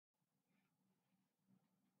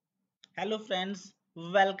Hello friends,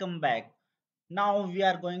 welcome back. Now we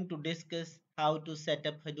are going to discuss how to set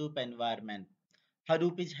up Hadoop environment.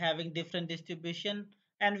 Hadoop is having different distribution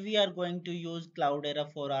and we are going to use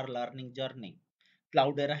Cloudera for our learning journey.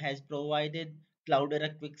 Cloudera has provided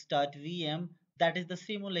Cloudera QuickStart VM, that is the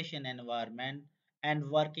simulation environment and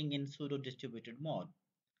working in pseudo distributed mode.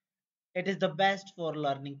 It is the best for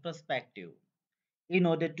learning perspective. In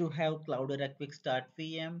order to have Cloudera QuickStart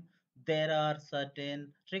VM, there are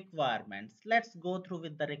certain requirements. Let's go through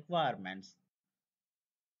with the requirements.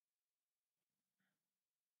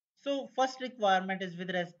 So first requirement is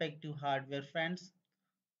with respect to hardware, friends.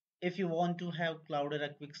 If you want to have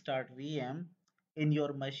Cloudera QuickStart VM in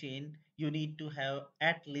your machine, you need to have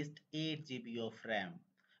at least 8 GB of RAM.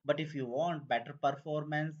 But if you want better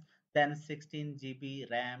performance, then 16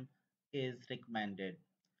 GB RAM is recommended.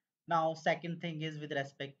 Now, second thing is with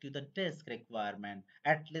respect to the disk requirement.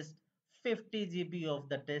 At least 50 GB of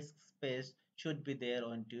the disk space should be there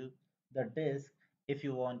onto the disk if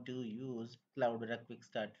you want to use Cloudera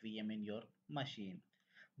QuickStart VM in your machine.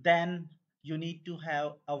 Then you need to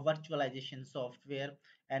have a virtualization software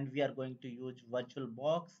and we are going to use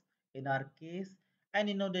VirtualBox in our case. And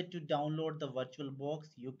in order to download the VirtualBox,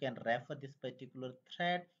 you can refer this particular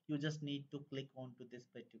thread. You just need to click onto this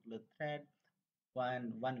particular thread.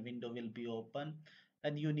 One window will be open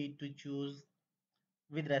and you need to choose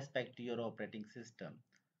with respect to your operating system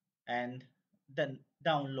and then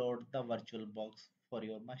download the VirtualBox for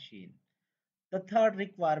your machine. The third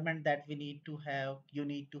requirement that we need to have, you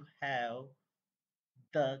need to have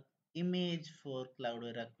the image for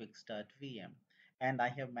Cloudera QuickStart VM. And I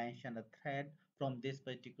have mentioned a thread. From this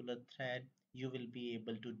particular thread, you will be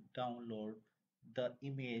able to download the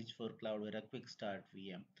image for Cloudera QuickStart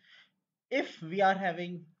VM. If we are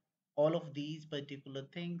having all of these particular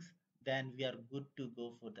things, then we are good to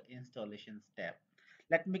go for the installation step.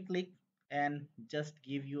 Let me click and just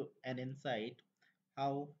give you an insight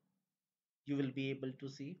how you will be able to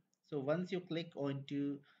see. So once you click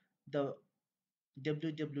onto the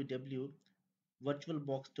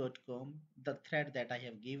www.virtualbox.com, the thread that I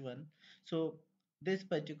have given, so this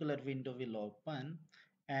particular window will open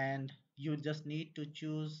and you just need to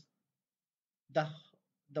choose the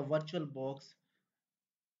the virtual box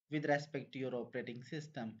with respect to your operating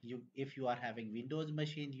system. You, if you are having Windows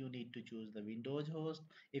machine, you need to choose the Windows host.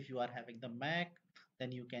 If you are having the Mac,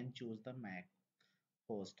 then you can choose the Mac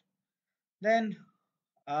host. Then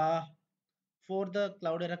uh, for the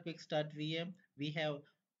Cloudera QuickStart VM, we have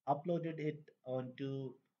uploaded it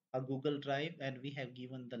onto a Google Drive and we have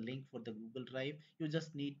given the link for the Google Drive. You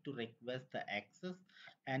just need to request the access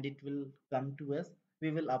and it will come to us.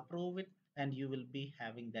 We will approve it and you will be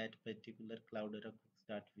having that particular Cloudera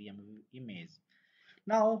QuickStart VM image.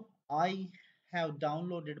 Now I have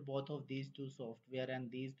downloaded both of these two software and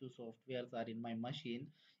these two softwares are in my machine.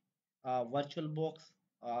 VirtualBox,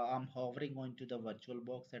 I'm hovering onto the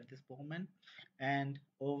VirtualBox at this moment, and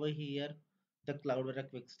over here the Cloudera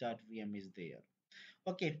QuickStart VM is there.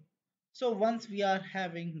 Okay, so once we are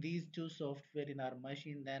having these two software in our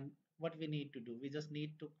machine, then what we need to do, we just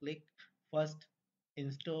need to click first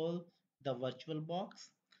install the VirtualBox.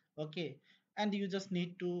 Okay, and you just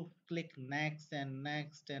need to click next and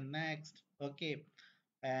next and next. Okay,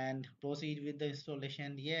 and proceed with the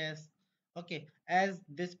installation. Yes. Okay, as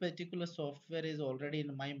this particular software is already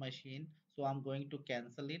in my machine, so I'm going to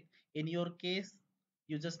cancel it. In your case,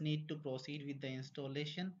 you just need to proceed with the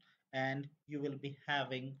installation and you will be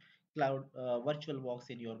having cloud VirtualBox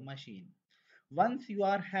in your machine. Once you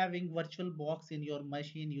are having VirtualBox in your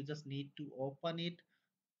machine, you just need to open it.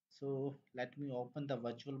 So let me open the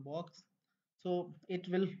VirtualBox. So it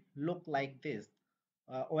will look like this,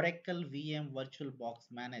 Oracle VM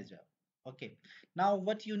VirtualBox Manager. Okay, now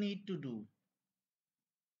what you need to do,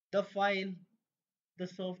 the file, the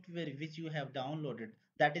software which you have downloaded,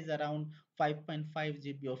 that is around 5.5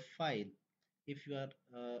 GB of file. If you are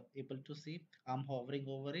able to see, I'm hovering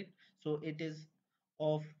over it. So it is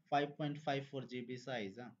of 5.54 GB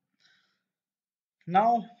size.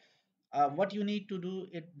 Now, what you need to do,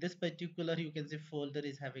 this particular, you can see folder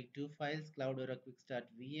is having two files, Cloudera QuickStart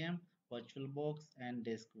VM, VirtualBox, and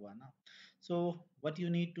disk one. So what you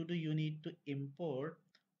need to do, you need to import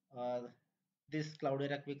uh, this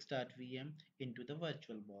Cloudera QuickStart VM into the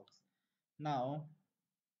VirtualBox. Now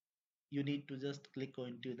you need to just click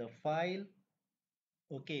onto the file,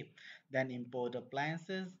 okay, then import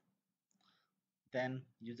appliances. Then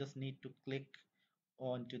you just need to click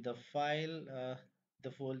onto the file,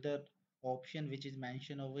 the folder option which is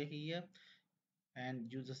mentioned over here,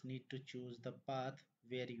 and you just need to choose the path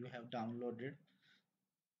where you have downloaded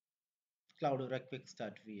Cloudera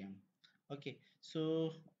QuickStart VM. Okay,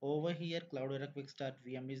 so over here, Cloudera QuickStart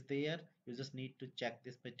VM is there. You just need to check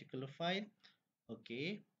this particular file.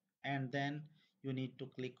 Okay, and then you need to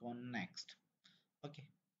click on next. Okay,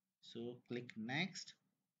 so click next.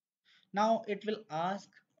 Now it will ask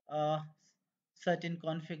a certain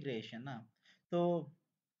configuration. So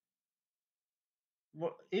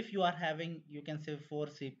if you are having, you can say, 4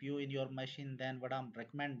 CPU in your machine, then what I'm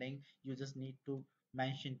recommending, you just need to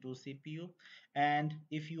mention 2 CPU. And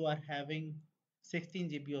if you are having 16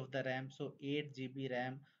 GB of the RAM, so 8 GB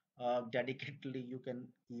RAM dedicatedly you can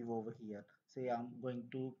give over here. Say I'm going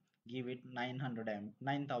to give it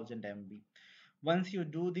 9000 MB. Once you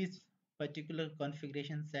do this particular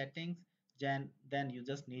configuration settings, then you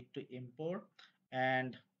just need to import,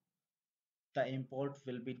 and the import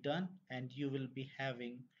will be done, and you will be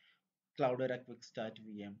having Cloudera QuickStart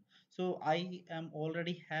VM. So I am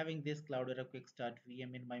already having this Cloudera QuickStart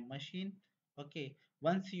VM in my machine. Okay,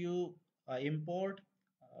 once you import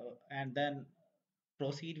and then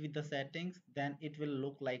proceed with the settings, then it will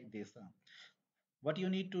look like this. What you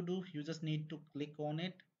need to do, you just need to click on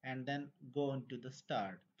it and then go into the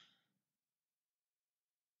start.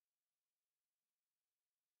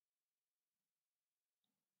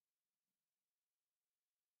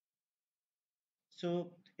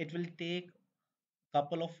 So it will take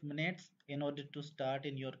couple of minutes in order to start.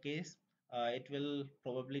 In your case, it will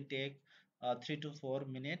probably take 3 to 4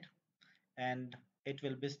 minutes, and it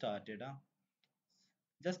will be started.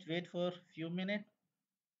 Just wait for few minutes,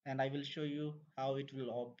 and I will show you how it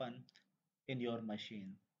will open in your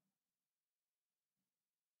machine.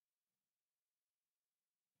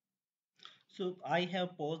 So I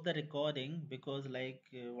have paused the recording because, like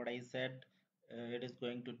what I said, it is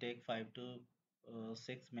going to take 5 to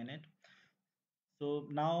 6 minutes. So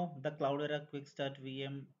now the Cloudera QuickStart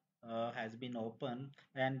VM has been open,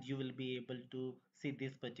 and you will be able to see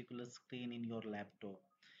this particular screen in your laptop.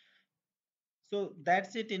 So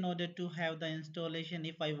that's it. In order to have the installation,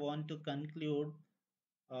 if I want to conclude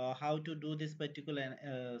how to do this particular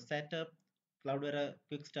setup, Cloudera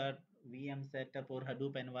QuickStart VM setup or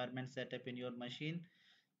Hadoop environment setup in your machine.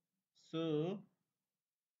 So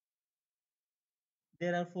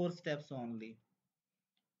there are 4 steps only.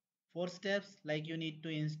 4 steps, like you need to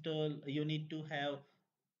install, you need to have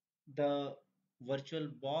the virtual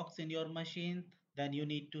box in your machine, then you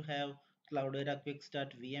need to have Cloudera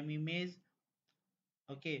QuickStart VM image.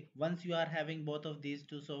 Okay, once you are having both of these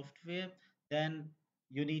two software, then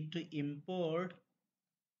you need to import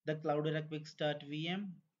the Cloudera QuickStart VM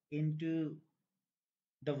into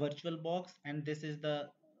the virtual box, and this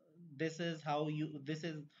is how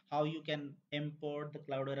you can import the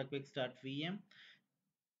Cloudera QuickStart VM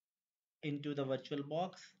into the virtual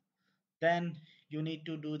box. Then you need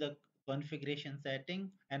to do the configuration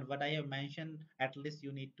setting, and what I have mentioned, at least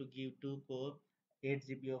you need to give 2 core, 8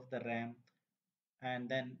 GB of the RAM, and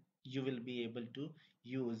then you will be able to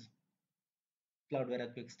use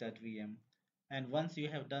Cloudera QuickStart VM. And once you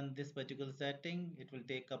have done this particular setting, it will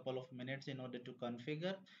take a couple of minutes in order to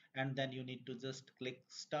configure, and then you need to just click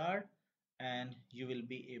start, and you will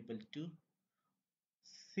be able to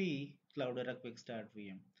see Cloudera QuickStart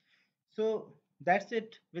VM. So that's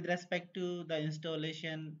it with respect to the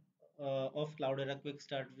installation of Cloudera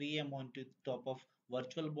QuickStart VM onto top of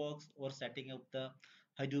VirtualBox or setting up the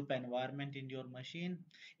Hadoop environment in your machine.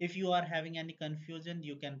 If you are having any confusion,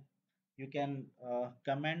 you can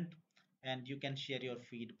comment, and you can share your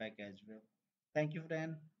feedback as well. Thank you,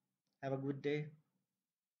 friend. Have a good day.